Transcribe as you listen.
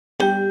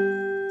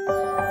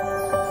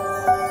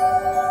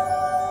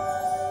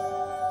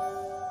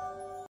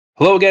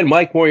Hello again,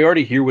 Mike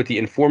Moriarty here with the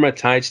Informa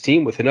TIDES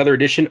team with another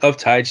edition of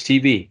TIDES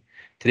TV.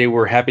 Today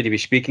we're happy to be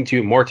speaking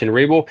to Martin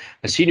Rabel,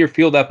 a senior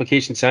field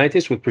application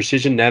scientist with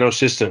Precision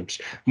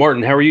NanoSystems.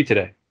 Martin, how are you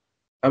today?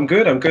 I'm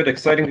good.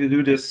 Exciting to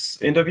do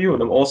this interview,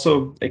 and I'm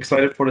also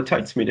excited for the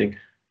TIDES meeting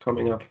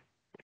coming up.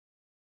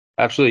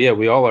 Absolutely, yeah,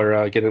 we all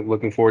are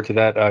looking forward to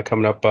that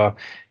coming up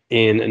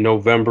in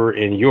November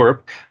in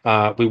Europe.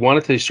 We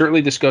wanted to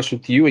certainly discuss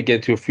with you and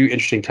get to a few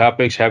interesting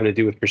topics having to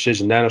do with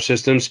Precision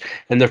NanoSystems.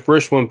 And the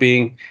first one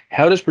being,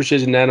 how does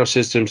Precision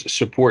NanoSystems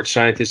support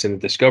scientists in the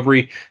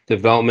discovery,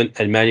 development,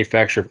 and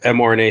manufacture of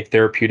mRNA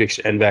therapeutics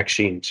and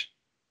vaccines?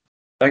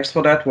 Thanks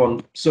for that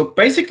one. So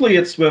basically,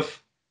 it's with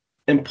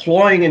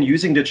employing and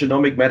using the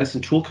genomic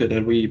medicine toolkit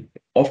that we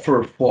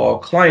offer for our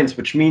clients,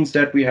 which means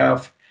that we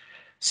have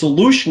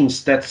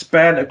solutions that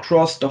span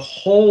across the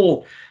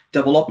whole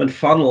development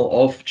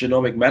funnel of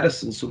genomic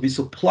medicine. So we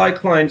supply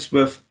clients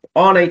with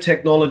RNA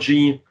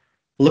technology,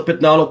 lipid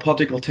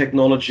nanoparticle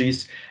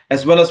technologies,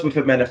 as well as with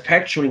a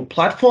manufacturing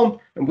platform.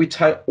 And we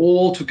tie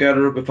all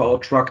together with our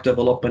drug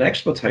development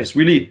expertise,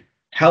 really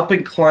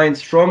helping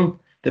clients from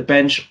the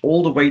bench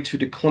all the way to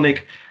the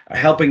clinic,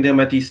 helping them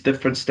at these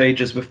different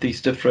stages with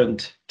these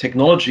different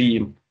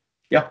technology.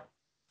 Yeah.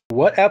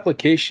 What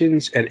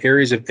applications and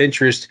areas of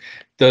interest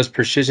does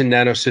Precision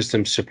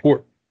NanoSystems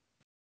support?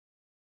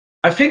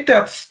 I think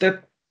that's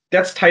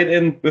tied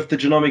in with the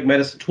genomic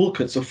medicine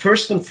toolkit. So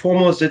first and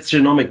foremost, it's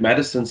genomic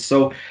medicine.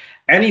 So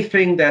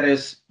anything that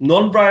is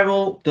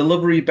non-viral,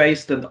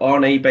 delivery-based, and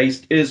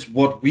RNA-based is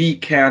what we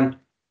can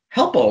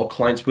help our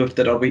clients with,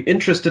 that are we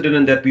interested in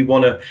and that we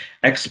want to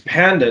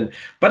expand in.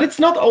 But it's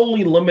not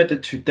only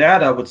limited to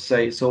that, I would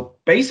say. So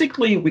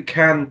basically, we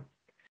can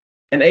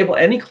enable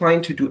any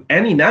client to do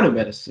any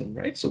nanomedicine,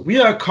 right? So we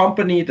are a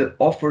company that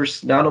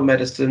offers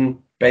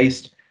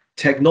nanomedicine-based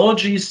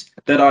technologies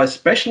that are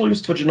especially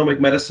used for genomic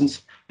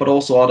medicines, but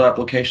also other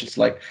applications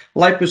like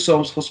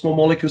liposomes for small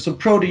molecules and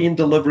protein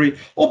delivery,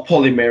 or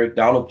polymeric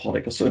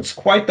nanoparticles. So it's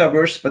quite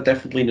diverse, but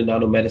definitely in the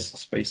nanomedicine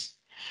space.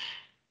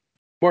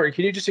 Martin,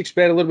 can you just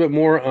expand a little bit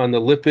more on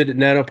the lipid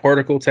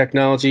nanoparticle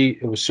technology?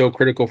 It was so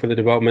critical for the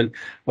development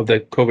of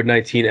the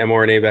COVID-19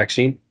 mRNA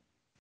vaccine.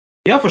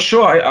 Yeah, for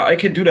sure. I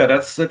can do that.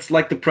 That's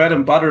like the bread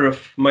and butter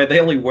of my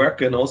daily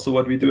work and also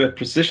what we do at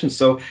Precision.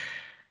 So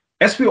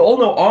as we all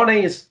know,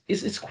 RNA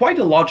is quite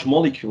a large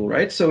molecule,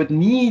 right? So it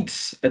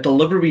needs a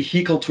delivery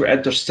vehicle to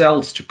enter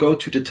cells to go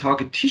to the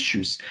target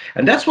tissues.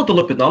 And that's what the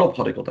lipid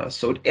nanoparticle does.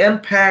 So it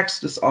unpacks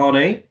this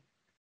RNA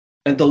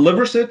and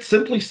delivers it,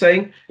 simply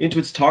saying, into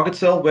its target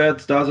cell where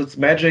it does its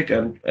magic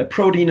and a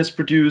protein is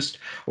produced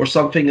or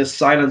something is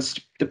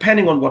silenced,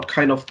 depending on what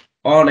kind of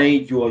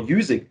RNA you are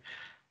using.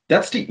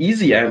 That's the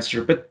easy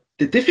answer, but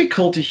the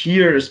difficulty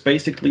here is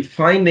basically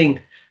finding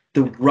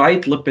the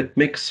right lipid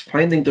mix,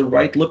 finding the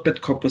right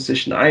lipid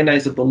composition,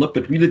 ionizable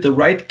lipid, really the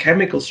right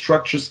chemical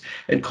structures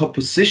and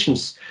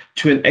compositions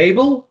to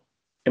enable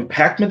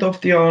impactment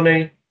of the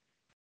RNA,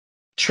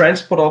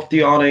 transport of the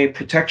RNA,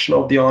 protection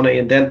of the RNA,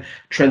 and then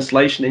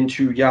translation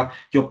into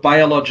your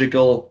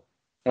biological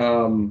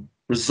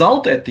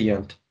result at the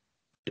end.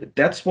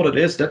 That's what it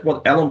is. That's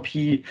what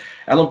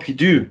LNP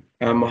do.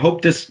 I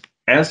hope this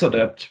answered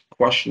that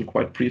question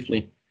quite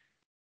briefly.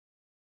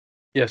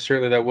 Yes,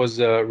 certainly that was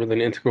really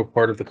an integral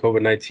part of the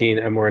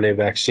COVID-19 mRNA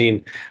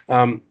vaccine.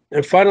 And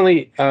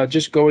finally,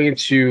 just going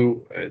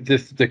into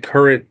the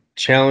current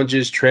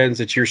challenges, trends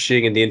that you're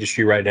seeing in the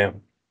industry right now.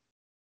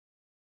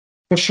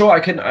 For sure, I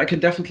can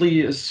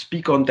definitely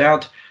speak on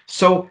that.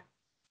 So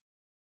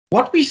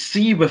what we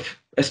see with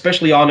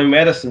especially RNA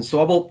medicine, so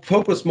I will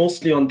focus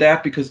mostly on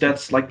that because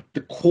that's like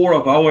the core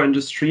of our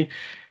industry.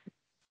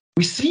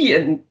 We see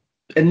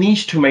a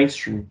niche to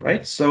mainstream,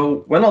 right?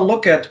 So when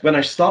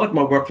I started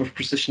my work with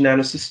Precision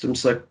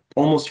NanoSystems like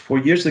almost 4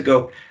 years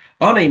ago,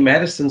 RNA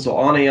medicines or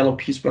RNA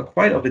LNPs were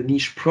quite of a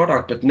niche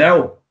product. But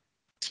now,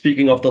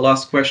 speaking of the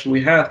last question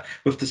we had,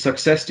 with the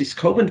success these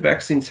COVID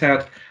vaccines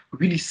had, we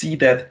really see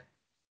that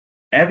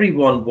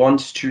everyone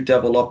wants to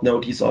develop now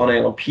these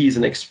RNA LNPs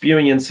and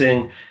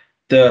experiencing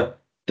the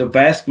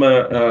vast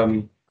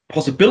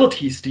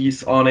possibilities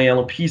these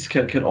RNA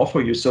LNPs can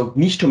offer you. So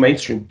niche to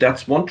mainstream,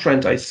 that's one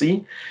trend I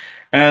see.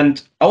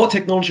 And our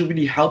technology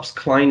really helps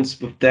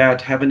clients with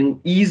that, having an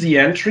easy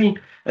entry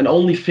and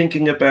only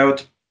thinking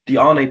about the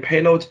RNA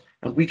payload,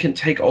 and we can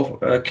take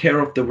care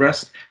of the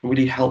rest and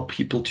really help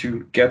people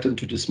to get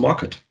into this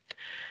market.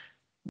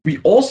 We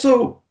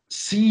also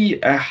see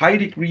a high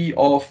degree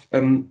of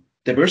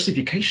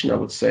diversification, I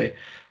would say.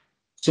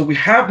 So we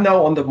have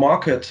now on the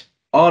market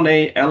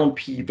RNA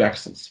LNP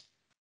vaccines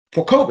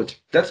for COVID.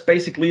 That's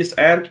basically it,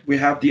 and we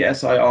have the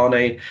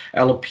siRNA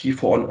LNP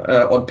for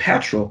on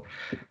Patro.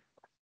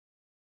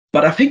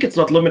 But I think it's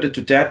not limited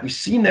to that. We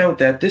see now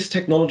that this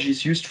technology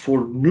is used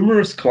for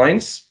numerous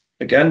clients,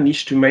 again,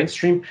 niche to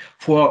mainstream,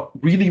 for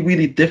really,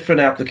 really different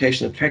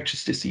applications: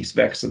 infectious disease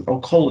vaccine,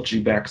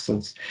 oncology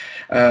vaccines,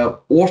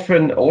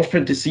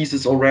 orphan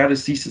diseases or rare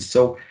diseases.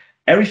 So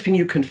everything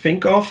you can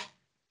think of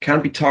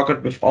can be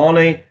targeted with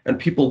RNA, and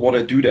people want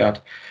to do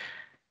that.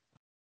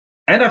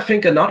 And I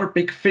think another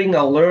big thing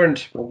I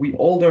learned, or we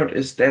all learned,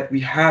 is that we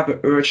have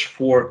an urge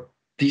for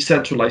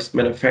decentralized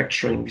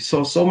manufacturing. We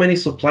saw so many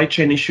supply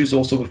chain issues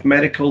also with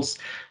medicals.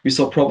 We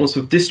saw problems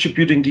with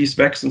distributing these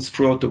vaccines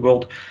throughout the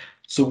world.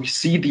 So we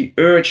see the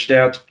urge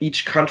that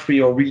each country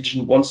or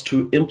region wants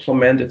to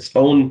implement its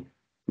own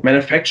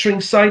manufacturing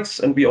sites,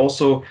 and we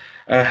also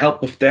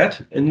help with that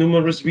in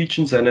numerous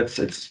regions, and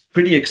it's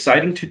pretty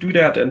exciting to do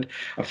that. And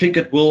I think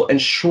it will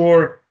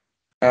ensure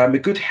a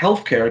good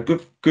healthcare,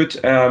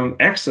 good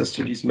access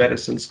to these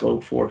medicines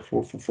going forward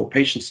for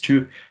patients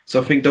too. So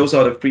I think those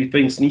are the three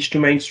things: niche to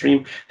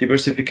mainstream,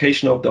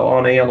 diversification of the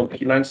RNA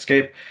LNP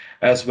landscape,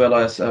 as well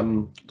as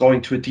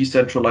going to a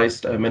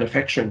decentralized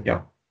manufacturing.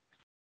 Yeah.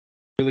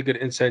 Really good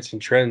insights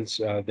and trends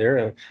there.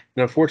 And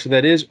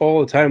unfortunately, that is all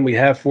the time we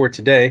have for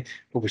today.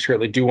 But we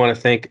certainly do want to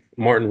thank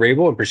Martin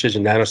Rabel and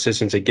Precision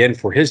NanoSystems again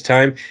for his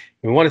time.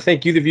 And we want to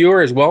thank you, the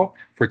viewer, as well,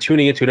 for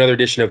tuning into another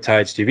edition of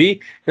TIDES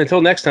TV. And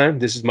until next time,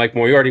 this is Mike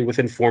Moriarty with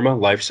Informa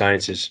Life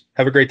Sciences.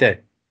 Have a great day.